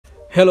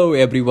Hello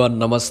everyone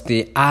नमस्ते।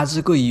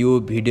 आजको यो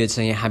भिडियो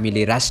चाहिँ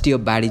हामीले राष्ट्रिय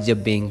वाणिज्य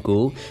बैंकको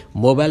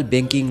मोबाइल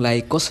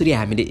बैंकिङलाई कसरी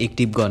हामीले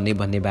एक्टिभ गर्ने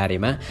भन्ने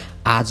बारेमा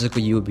आजको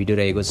यो भिडियो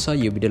रहेको छ।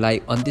 यो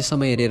भिडियोलाई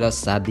अन्त्यसम्म हेरेर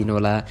साथ दिनु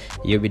होला,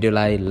 यो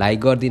भिडियोलाई लाइक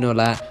गरिदिनु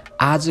होला।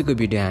 आजको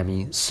भिडियो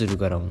हामी सुरु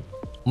गरौँ।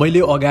 मैले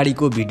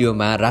अगाडिको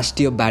भिडियोमा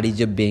राष्ट्रिय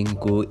वाणिज्य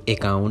बैंकको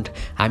एकाउन्ट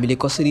हामीले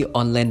कसरी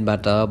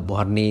अनलाइनबाट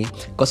भर्ने,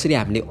 कसरी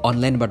हामीले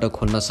अनलाइनबाट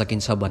खोल्न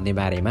सकिन्छ भन्ने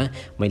बारेमा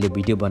मैले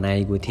भिडियो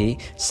बनाएको थिएँ।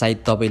 सायद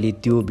तपाईले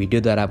त्यो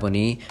भिडियोद्वारा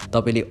पनि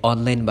तपाईले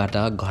अनलाइनबाट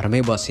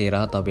घरमै बसेर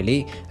तपाईले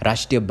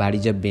राष्ट्रिय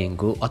वाणिज्य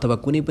बैंकको अथवा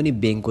कुनै पनि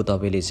बैंकको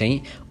तपाईले चाहिँ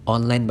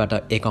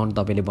अनलाइनबाट एकाउन्ट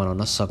तपाईले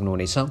बनाउन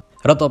सक्नुहुनेछ।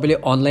 र तपाईले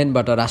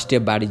अनलाइनबाट राष्ट्रिय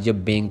वाणिज्य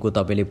बैंकको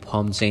तपाईले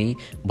फर्म चाहिँ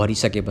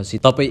भरिसकेपछि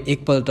तपाई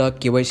एकपल्ट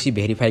केवाइसी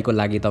भेरिफाईको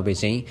लागि तपाई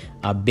चाहिँ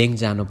बैंक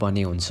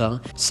जानुपर्ने हुन्छ।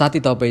 साथै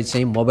तपाई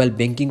चाहिँ मोबाइल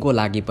बैंकिङको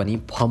लागि पनि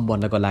फर्म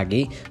भर्नको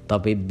लागि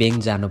तपाई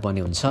बैंक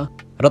जानुपर्ने हुन्छ।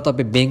 र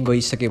तपाई बैंक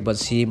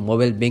गइसकेपछि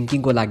मोबाइल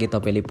बैंकिङको लागि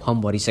तपाईले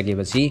फर्म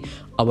भरिसकेपछि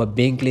अब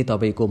बैंकले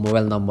तपाईको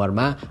मोबाइल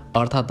नम्बरमा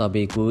अर्थात्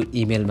तपाईको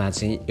इमेलमा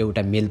चाहिँ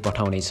एउटा मेल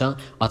पठाउनेछ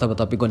अथवा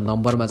तपाईको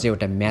नम्बरमा चाहिँ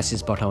एउटा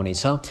मेसेज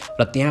पठाउनेछ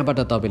र त्यहाँबाट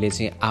तपाईले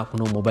चाहिँ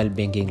आफ्नो मोबाइल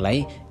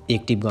बैंकिङलाई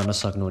एक्टिभ गर्न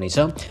सक्नुहुनेछ।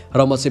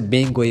 र म चाहिँ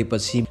बैंक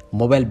गएपछि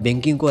मोबाइल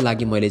बैंकिङको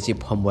लागि मैले चाहिँ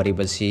फर्म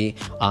भरेपछि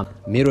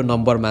मेरो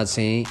नम्बरमा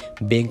चाहिँ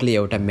बैंकले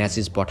एउटा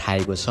मेसेज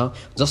पठाएको छ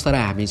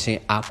जसद्वारा हामी चाहिँ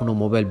आफ्नो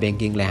मोबाइल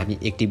बैंकिङलाई हामी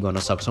एक्टिभ गर्न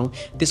सक्छौँ।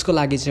 त्यसको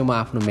लागि चाहिँ म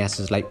आफ्नो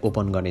मेसेजलाई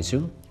ओपन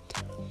गर्नेछु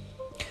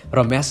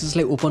र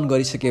मेसेजलाई ओपन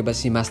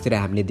गरिसकेपछि मास्तिर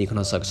हामीले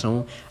देख्न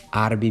सक्छौँ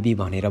आरबीबी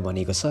भनेर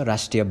भनेको छ।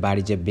 राष्ट्रिय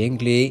वाणिज्य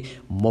बैंकले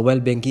मोबाइल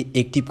बैंकिङ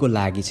एक्टिभको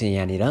लागि चाहिँ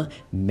यहाँनिर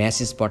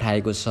मेसेज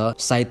पठाएको छ।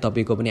 सायद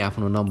तपाईको पनि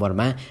आफ्नो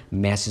नम्बरमा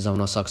मेसेज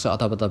आउन सक्छ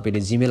अथवा तपाईले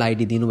जीमेल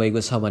आईडी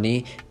दिनुभएको छ भने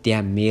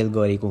त्यहाँ मेल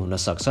गरेको हुन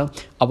सक्छ।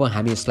 अब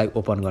हामी यसलाई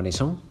ओपन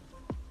गर्नेछौँ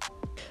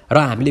र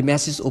हामीले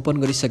मेसेज ओपन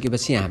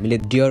गरिसकेपछि हामीले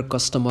डियर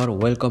कस्टमर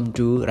वेलकम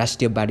टु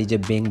राष्ट्रिय वाणिज्य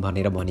बैंक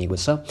भनेर भनेको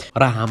छ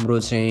र हाम्रो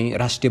चाहिँ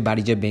राष्ट्रिय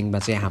वाणिज्य बैंकमा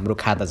चाहिँ हाम्रो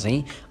खाता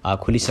चाहिँ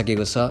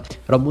खुलिसकेको छ।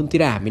 र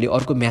मुनतिर हामीले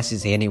अर्को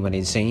मेसेज हेर्ने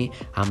भने चाहिँ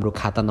हाम्रो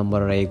खाता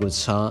नम्बर रहेको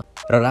छ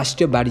र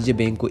राष्ट्रिय वाणिज्य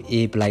बैंकको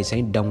एपलाई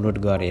चाहिँ डाउनलोड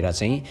गरेर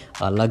चाहिँ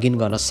लगइन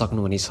गर्न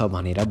सक्नुहुनेछ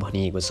भनेर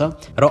भनिएको छ।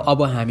 र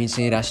अब हामी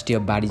चाहिँ राष्ट्रिय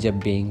वाणिज्य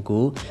बैंकको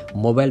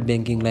मोबाइल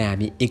बैंकिङलाई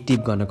हामी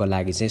एक्टिभ गर्नको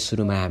लागि चाहिँ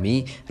सुरुमा हामी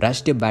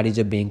राष्ट्रिय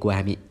वाणिज्य बैंकको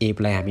हामी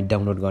एपलाई हामी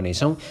डाउनलोड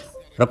गर्नेछौँ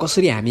र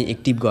कसरी हामी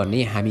एक्टिभ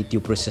गर्ने हामी त्यो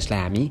प्रोसेसलाई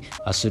हामी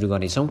सुरु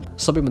गर्नेछौँ।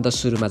 सबैभन्दा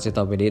सुरुमा चाहिँ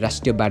तपाईले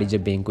राष्ट्रिय वाणिज्य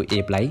बैंकको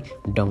एपलाई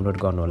डाउनलोड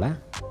गर्नुहोला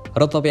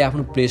र तपाईँ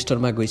आफ्नो प्ले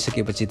स्टोरमा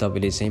गइसकेपछि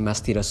तपाईले चाहिँ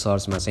मास्तिर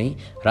सर्चमा चाहिँ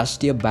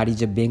राष्ट्रिय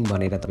वाणिज्य बैंक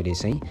भनेर तपाईले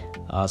चाहिँ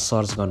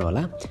सर्च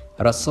गर्नुहोला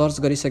र सर्च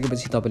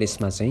गरिसकेपछि तपाईले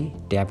यसमा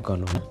चाहिँ ट्याप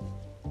गर्नुहोला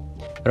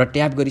र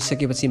ट्याप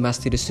गरिसकेपछि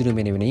मास्तिर सुरु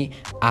मेन्यु भने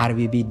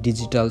आरबीबी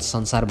डिजिटल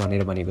संसार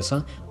भनेर भनेको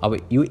छ। अब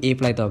यो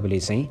एपलाई तपाईले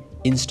चाहिँ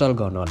इन्स्टल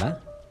गर्नुहोला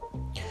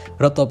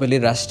र तपाईले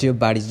राष्ट्रिय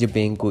वाणिज्य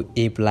बैंकको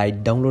एपलाई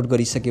डाउनलोड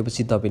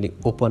गरिसकेपछि तपाईले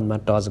ओपनमा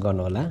टच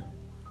गर्नुहोला।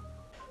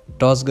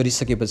 टच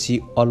गरिसकेपछि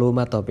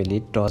अलोमा तपाईले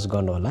टच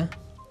गर्नुहोला।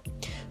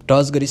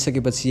 टच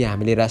गरिसकेपछि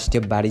हामीले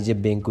राष्ट्रिय वाणिज्य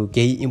बैंकको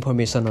केही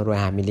इन्फर्मेसनहरू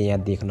हामीले यहाँ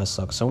देख्न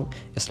सक्छौँ।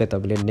 यसलाई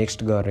तपाईले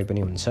नेक्स्ट गरे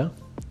पनि हुन्छ।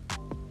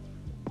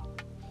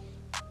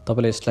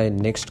 तपाईले यसलाई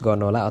नेक्स्ट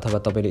गर्नुहोला अथवा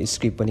तपाईले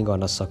स्किप पनि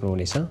गर्न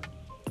सक्नुहुनेछ।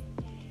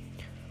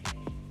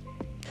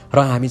 र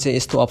हामी चाहिँ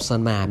यस्तो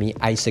अप्सनमा हामी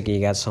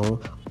आइसकेका छौँ।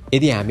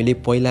 यदि हामीले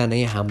पहिला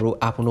नै हाम्रो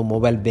आफ्नो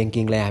मोबाइल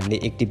बैंकिङलाई हामीले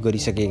एक्टिभ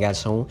गरिसकेका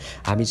छौँ,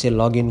 हामी चाहिँ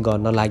लगइन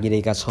गर्न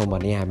लागिरहेका छौँ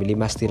भने हामीले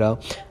मास्तिर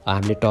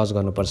हामीले टच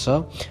गर्नुपर्छ।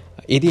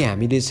 यदि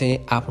हामीले चाहिँ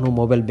आफ्नो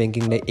मोबाइल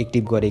बैंकिङलाई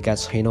एक्टिभ गरेका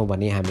छैनौँ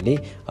भने हामीले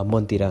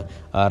मनतिर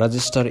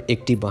रजिस्टर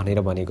एक्टिभ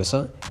भनेर भनेको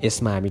छ,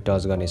 यसमा हामी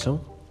टच गर्नेछौँ।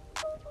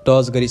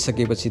 टच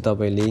गरिसकेपछि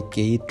तपाईले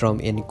केही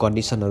टर्म एन्ड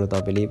कन्डिसनहरू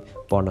तपाईले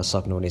पढ्न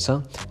सक्नुहुनेछ।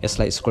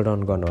 यसलाई स्क्रोल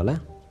डाउन गर्नुहोला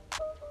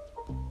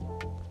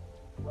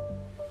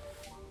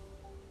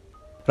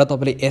र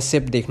तपाईले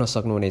एक्सेप्ट देख्न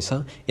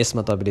सक्नुहुनेछ।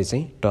 यसमा तपाईले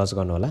चाहिँ टच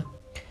गर्नुहोला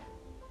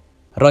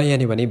र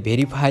यहाँ भने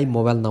भेरिफाई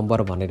मोबाइल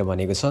नम्बर भनेर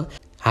भनेको छ।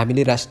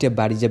 हामीले राष्ट्रिय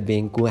वाणिज्य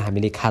बैंकको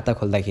हामीले खाता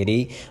खोल्दाखेरि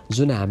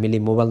जुन हामीले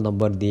मोबाइल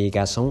नम्बर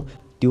दिएका छौँ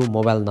त्यो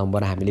मोबाइल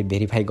नम्बर हामीले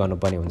भेरिफाई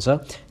गर्नुपर्ने हुन्छ।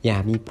 यहाँ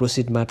हामी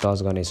प्रोसिडमा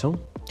टच गर्नेछौँ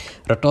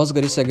र टच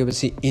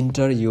गरिसकेपछि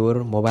इन्टर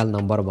योर मोबाइल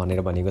नम्बर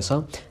भनेर भनेको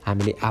छ।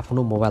 हामीले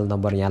आफ्नो मोबाइल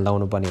नम्बर यहाँ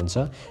लाउनु पर्ने हुन्छ।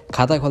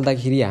 खाता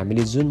खोल्दाखेरि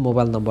हामीले जुन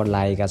मोबाइल नम्बर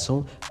लागेका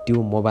छौँ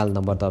त्यो मोबाइल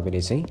नम्बर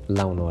तपाईले चाहिँ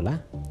लाउनु होला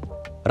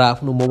र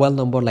आफ्नो मोबाइल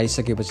नम्बर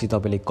लगाइसकेपछि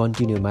तपाईले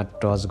कन्टिन्यूमा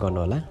टच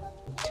गर्नुहोला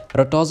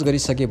र टच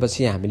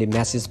गरिसकेपछि हामीले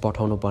मेसेज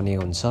पठाउनु पर्ने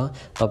हुन्छ।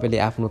 तपाईले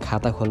आफ्नो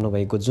खाता खोल्नु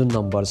भएको जुन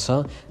नम्बर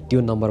छ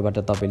त्यो नम्बरबाट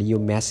तपाईले यो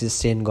मेसेज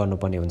सेन्ड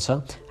गर्नुपर्ने हुन्छ।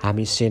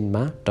 हामी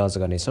सेन्डमा टच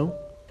गर्नेछौँ।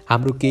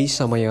 हाम्रो केही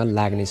समय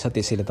लाग्नेछ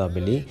त्यसैले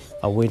तपाईले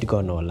वेट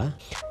गर्नुहोला।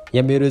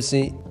 यहाँ मेरो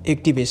चाहिँ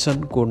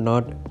एक्टिभेसन कोड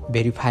नट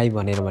भेरिफाई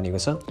भनेर भनेको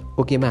छ।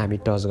 ओकेमा हामी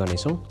टच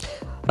गर्नेछौँ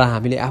र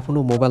हामीले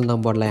आफ्नो मोबाइल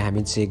नम्बरलाई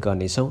हामी चेक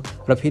गर्नेछौँ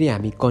र फेरि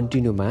हामी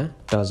कन्टिन्यूमा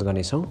टच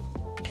गर्नेछौँ।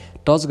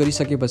 टच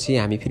गरिसकेपछि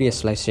हामी फेरि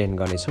यसलाई सेन्ड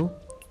गर्नेछौँ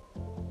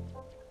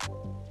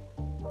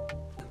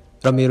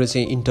र मेरो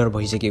चाहिँ इन्टर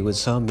भइसकेको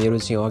छ। मेरो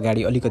चाहिँ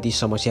अगाडि अलिकति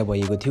समस्या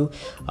भएको थियो,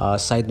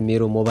 सायद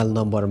मेरो मोबाइल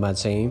नम्बरमा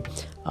चाहिँ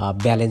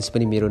ब्यालेन्स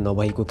पनि मेरो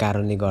नभएको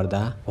कारणले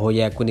गर्दा हो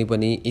या कुनै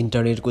पनि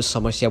इन्टरनेटको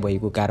समस्या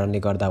भएको कारणले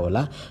गर्दा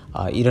होला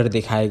एरर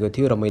देखाएको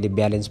थियो र मैले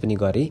ब्यालेन्स पनि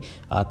गरेँ।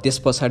 त्यस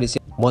पछाडि चाहिँ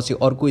म चाहिँ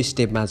अर्को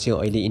स्टेपमा चाहिँ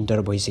अहिले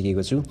इन्टर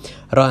भइसकेको छु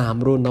र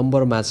हाम्रो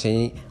नम्बरमा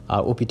चाहिँ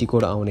ओपिटी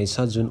कोड आउनेछ,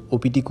 जुन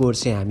ओपिटी कोड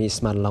चाहिँ हामी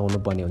यसमा लाउनु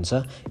पर्ने हुन्छ।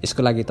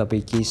 यसको लागि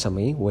तपाईँ केही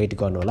समय वेट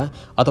गर्नुहोला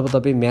अथवा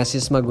तपाईँ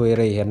म्यासेजमा गएर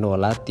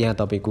हेर्नुहोला, त्यहाँ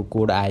तपाईँको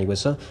कोड आएको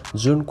छ,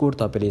 जुन कोड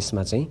तपाईँले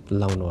यसमा चाहिँ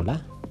लाउनुहोला।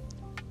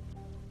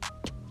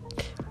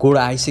 कोड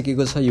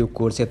आइसकेको छ, यो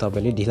कोड चाहिँ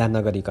तपाईँले ढिला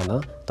नगरिकन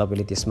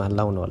तपाईँले त्यसमा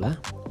लाउनुहोला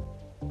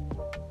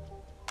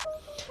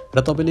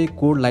र तपाईँले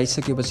कोड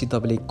लगाइसकेपछि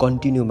तपाईँले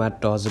कन्टिन्यूमा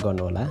टच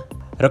गर्नुहोला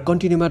र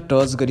कन्टिन्यूमा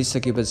टच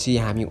गरिसकेपछि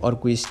हामी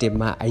अर्को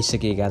स्टेपमा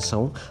आइसकेका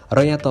छौँ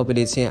र यहाँ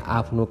तपाईँले चाहिँ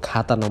आफ्नो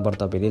खाता नम्बर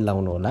तपाईँले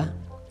लाउनुहोला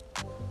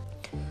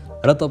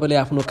र तपाईँले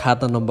आफ्नो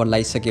खाता नम्बर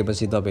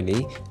लगाइसकेपछि तपाईँले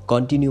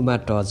कन्टिन्यूमा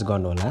टच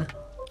गर्नुहोला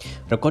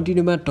र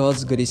कन्टिन्यूमा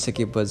टच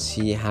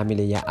गरिसकेपछि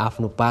हामीले यहाँ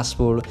आफ्नो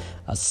पासवर्ड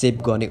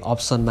सेभ गर्ने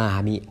अप्सनमा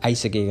हामी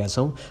आइसकेका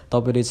छौँ।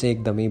 तपाईँले चाहिँ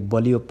एकदमै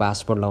बलियो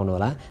पासवर्ड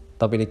लाउनुहोला।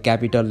 तपाईँले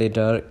क्यापिटल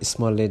लेटर,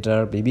 स्मल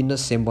लेटर, विभिन्न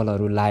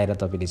सिम्बलहरू लाएर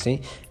तपाईँले चाहिँ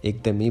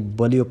एकदमै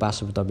बलियो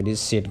पासवर्ड तपाईँले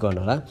सेट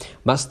गर्नुहोला।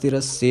 मास्तिर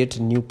सेट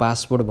न्यू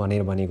पासवर्ड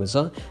भनेर भनेको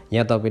छ।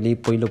 यहाँ तपाईँले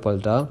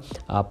पहिलोपल्ट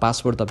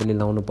पासवर्ड तपाईँले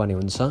लाउनु पर्ने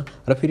हुन्छ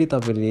र फेरि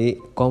तपाईँले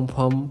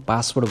कन्फर्म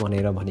पासवर्ड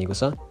भनेर भनेको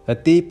छ र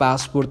त्यही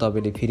पासवर्ड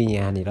तपाईँले फेरि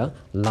यहाँनिर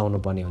लाउनु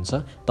पर्ने हुन्छ।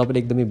 तपाईँले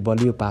एकदमै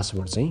बलियो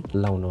पासवर्ड चाहिँ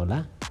लाउनुहोला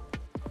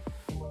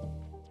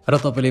र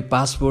तपाईँले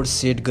पासवर्ड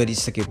सेट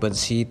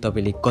गरिसकेपछि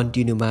तपाईँले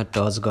कन्टिन्यूमा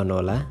टच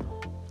गर्नुहोला।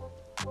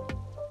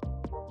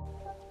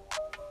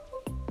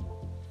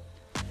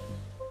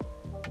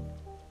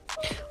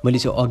 मैले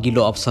चाहिँ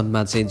अघिल्लो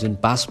अप्सनमा चाहिँ जुन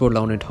पासवर्ड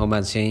लाउने ठाउँमा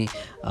चाहिँ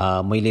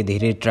मैले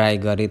धेरै ट्राई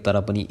गरेँ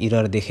तर पनि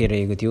एरर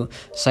देखाइरहेको थियो।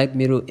 सायद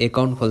मेरो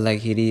एकाउन्ट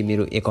खोल्दाखेरि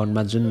मेरो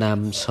एकाउन्टमा जुन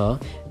नाम छ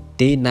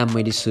त्यही नाम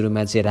मैले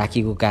सुरुमा चाहिँ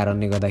राखेको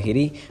कारणले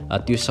गर्दाखेरि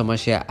त्यो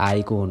समस्या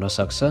आएको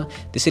हुनसक्छ।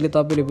 त्यसैले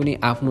तपाईँले पनि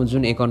आफ्नो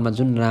जुन एकाउन्टमा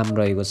जुन नाम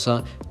रहेको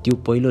छ त्यो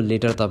पहिलो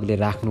लेटर तपाईँले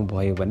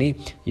राख्नुभयो भने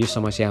यो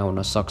समस्या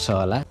आउन सक्छ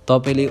होला।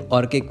 तपाईँले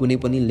अर्कै कुनै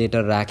पनि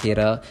लेटर राखेर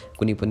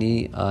कुनै पनि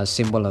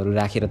सिम्बलहरू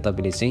राखेर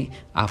तपाईँले चाहिँ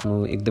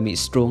आफ्नो एकदमै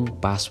स्ट्रङ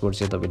पासवर्ड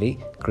चाहिँ तपाईँले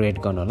क्रिएट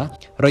गर्नुहोला।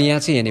 र यहाँ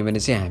चाहिँ हेर्ने भने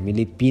चाहिँ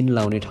हामीले पिन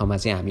लाउने ठाउँमा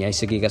चाहिँ हामी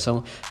आइसकेका छौँ।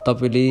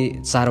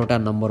 तपाईँले 4वटा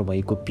नम्बर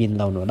भएको पिन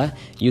लाउनुहोला।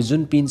 यो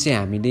जुन पिन चाहिँ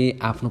हामीले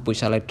आफ्नो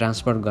पैसालाई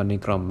ट्रान्सफर गर्ने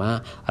क्रममा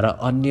र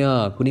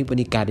अन्य कुनै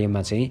पनि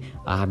कार्यमा चाहिँ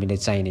हामीले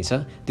चाहिनेछ।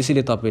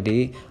 त्यसैले तपाईँले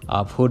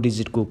 4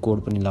 डिजिटको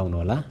कोड पनि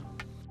लाउनुहोला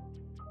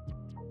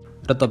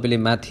र तपाईँले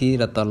माथि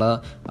र तल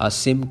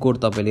सेम कोड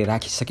तपाईँले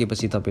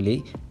राखिसकेपछि तपाईँले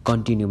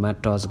कन्टिन्यूमा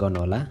टच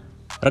गर्नुहोला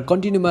र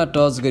कन्टिन्यूमा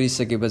टच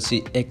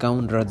गरिसकेपछि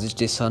एकाउन्ट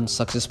रजिस्ट्रेसन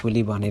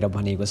सक्सेसफुली भनेर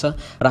भनेको छ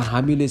र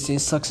हामीले चाहिँ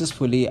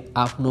सक्सेसफुली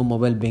आफ्नो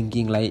मोबाइल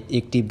ब्याङ्किङलाई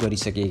एक्टिभ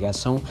गरिसकेका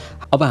छौँ।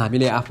 अब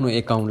हामीले आफ्नो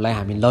एकाउन्टलाई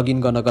हामी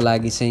लगइन गर्नको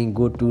लागि चाहिँ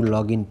गो टु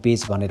लगइन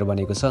पेज भनेर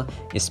भनेको छ,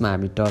 यसमा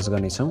हामी टच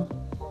गर्नेछौँ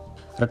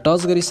र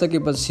टच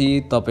गरिसकेपछि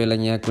तपाईँलाई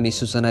यहाँ कुनै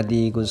सूचना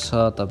दिएको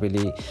छ।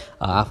 तपाईँले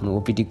आफ्नो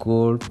OPT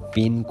code,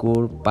 pin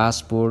code,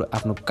 passport,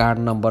 आफ्नो कार्ड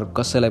नम्बर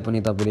कसैलाई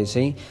पनि तपाईँले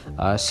चाहिँ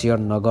सेयर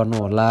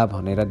नगर्नुहोला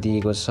भनेर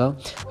दिएको छ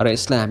र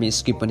यसलाई हामी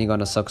स्किप पनि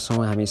गर्न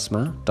सक्छौँ। हामी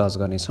यसमा टच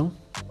गर्नेछौँ।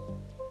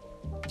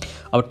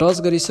 अब टच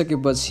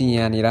गरिसकेपछि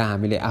यहाँनिर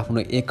हामीले आफ्नो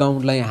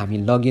एकाउन्टलाई हामी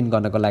लगइन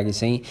गर्नको लागि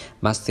चाहिँ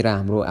मास्तिर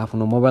हाम्रो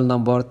आफ्नो मोबाइल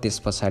नम्बर, त्यस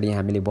पछाडि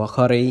हामीले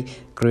भर्खरै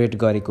क्रिएट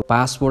गरेको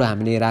पासवर्ड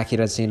हामीले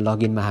राखेर चाहिँ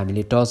लगइनमा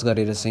हामीले टच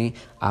गरेर चाहिँ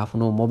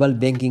आफ्नो मोबाइल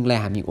ब्याङ्किङलाई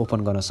हामी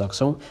ओपन गर्न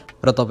सक्छौँ।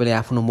 र तपाईँले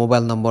आफ्नो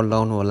मोबाइल नम्बर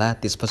लाउनुहोला,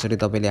 त्यस पछाडि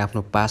तपाईँले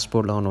आफ्नो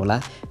पासवर्ड लाउनुहोला,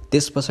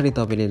 त्यस पछाडि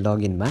तपाईँले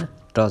लगइनमा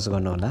टच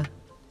गर्नुहोला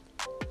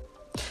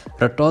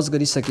र टच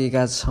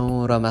गरिसकेका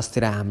छौँ र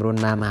मास्तिर हाम्रो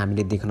नाम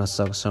हामीले देख्न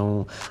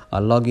सक्छौँ।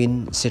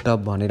 लगइन सेटअप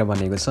भनेर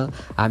भनेको छ।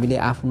 हामीले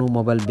आफ्नो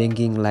मोबाइल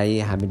ब्याङ्किङलाई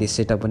हामीले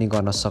सेटअप पनि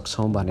गर्न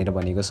सक्छौँ भनेर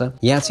भनेको छ।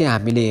 यहाँ चाहिँ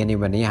हामीले हेर्ने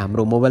भने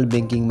हाम्रो मोबाइल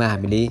ब्याङ्किङमा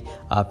हामीले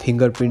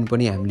फिङ्गरप्रिन्ट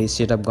पनि हामीले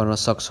सेटअप गर्न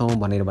सक्छौँ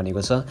भनेर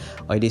भनेको छ।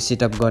 अहिले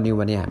सेटअप गर्ने हो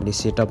भने हामीले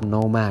सेटअप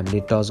नाउमा हामीले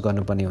टच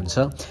गर्नुपर्ने हुन्छ।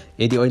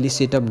 यदि अहिले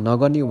सेटअप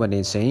नगर्ने हो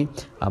भने चाहिँ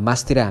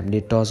मास्तिर हामीले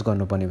टच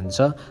गर्नुपर्ने हुन्छ।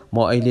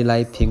 म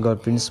अहिलेलाई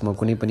फिङ्गरप्रिन्ट्स म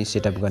कुनै पनि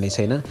सेटअप गर्ने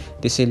छैन,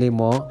 त्यसैले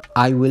म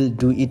आई विल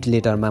डु इट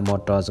लेटरमा म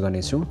टच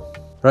गर्नेछु।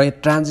 र यो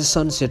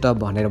ट्रान्जेक्सन सेटअप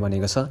भनेर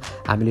भनेको छ।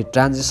 हामीले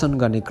ट्रान्जेक्सन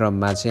गर्ने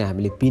क्रममा चाहिँ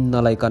हामीले पिन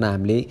नलाइकन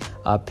हामीले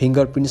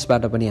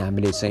फिङ्गरप्रिन्ट्सबाट पनि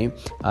हामीले चाहिँ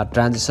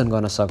ट्रान्जेक्सन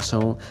गर्न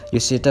सक्छौँ। यो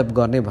सेटअप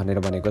गर्ने भनेर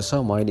भनेको छ।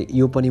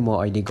 यो पनि म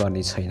अहिले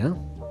गर्ने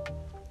छैन।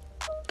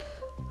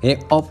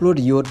 अपलोड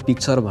योर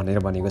पिक्चर भनेर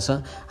भनेको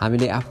छ।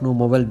 हामीले आफ्नो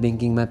मोबाइल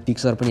ब्याङ्किङमा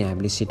पिक्चर पनि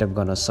हामीले सेटअप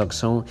गर्न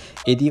सक्छौँ।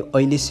 यदि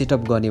अहिले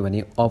सेटअप गर्ने भने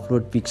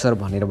अपलोड पिक्चर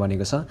भनेर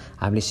भनेको छ,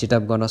 हामीले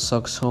सेटअप गर्न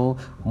सक्छौँ।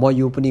 म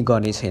यो पनि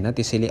गर्ने छैन,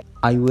 त्यसैले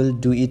आई विल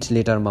डु इट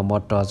लेटरमा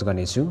म टच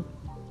गर्नेछु।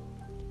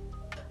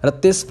 र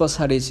त्यस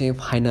पछाडि चाहिँ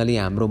फाइनली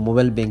हाम्रो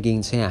मोबाइल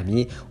ब्याङ्किङ चाहिँ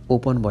हामी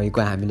ओपन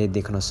भएको हामीले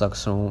देख्न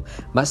सक्छौँ।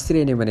 मास्तिर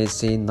हेर्ने भने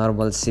चाहिँ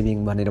नर्मल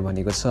सेभिङ भनेर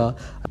भनेको छ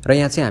र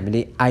यहाँ चाहिँ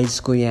हामीले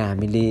आइजको यहाँ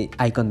हामीले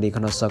आइकन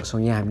देख्न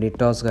सक्छौँ। यहाँ हामीले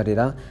टच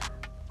गरेर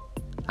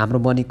हाम्रो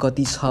मनी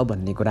कति छ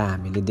भन्ने कुरा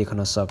हामीले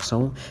देख्न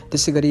सक्छौँ।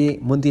 त्यसैगरी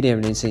मुन्तिर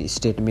हेर्ने चाहिँ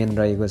स्टेटमेन्ट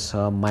रहेको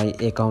छ, माई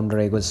एकाउन्ट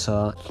रहेको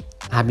छ,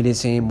 हामीले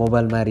चाहिँ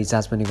मोबाइलमा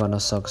रिचार्ज पनि गर्न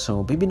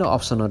सक्छौँ। विभिन्न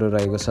अप्सनहरू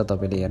रहेको छ,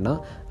 तपाईँले हेर्न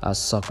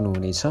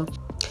सक्नुहुनेछ।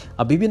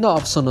 विभिन्न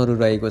अप्सनहरू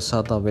रहेको छ,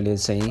 तपाईँले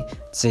चाहिँ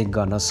चेक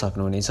गर्न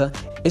सक्नुहुनेछ।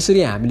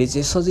 यसरी हामीले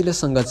चाहिँ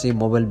सजिलोसँग चाहिँ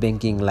मोबाइल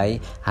ब्याङ्किङलाई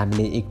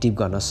हामीले एक्टिभ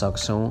गर्न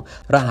सक्छौँ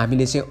र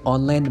हामीले चाहिँ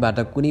अनलाइनबाट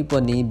कुनै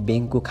पनि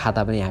ब्याङ्कको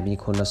खाता पनि हामी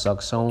खोल्न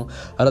सक्छौँ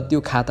र त्यो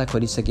खाता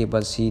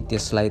खोलिसकेपछि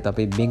त्यसलाई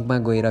तपाईँ ब्याङ्कमा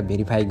गएर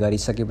भेरिफाई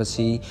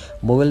गरिसकेपछि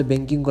मोबाइल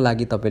ब्याङ्किङको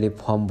लागि तपाईँले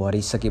फर्म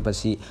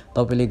भरिसकेपछि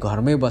तपाईँले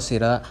घरमै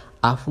बसेर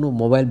आफ्नो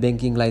मोबाइल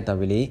ब्याङ्किङलाई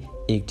तपाईँले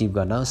एक्टिभ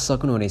गर्न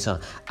सक्नुहुनेछ।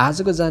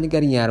 आजको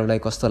जानकारी यहाँहरूलाई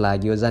कस्तो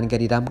लाग्यो?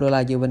 जानकारी राम्रो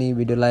लाग्यो भने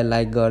भिडियोलाई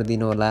लाइक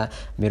गरिदिनु होला,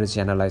 मेरो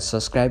च्यानललाई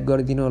सब्सक्राइब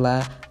गरिदिनु होला।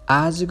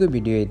 आजको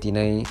भिडियो यति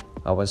नै।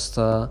 हवस्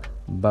त,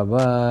 बाइ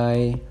बाइ।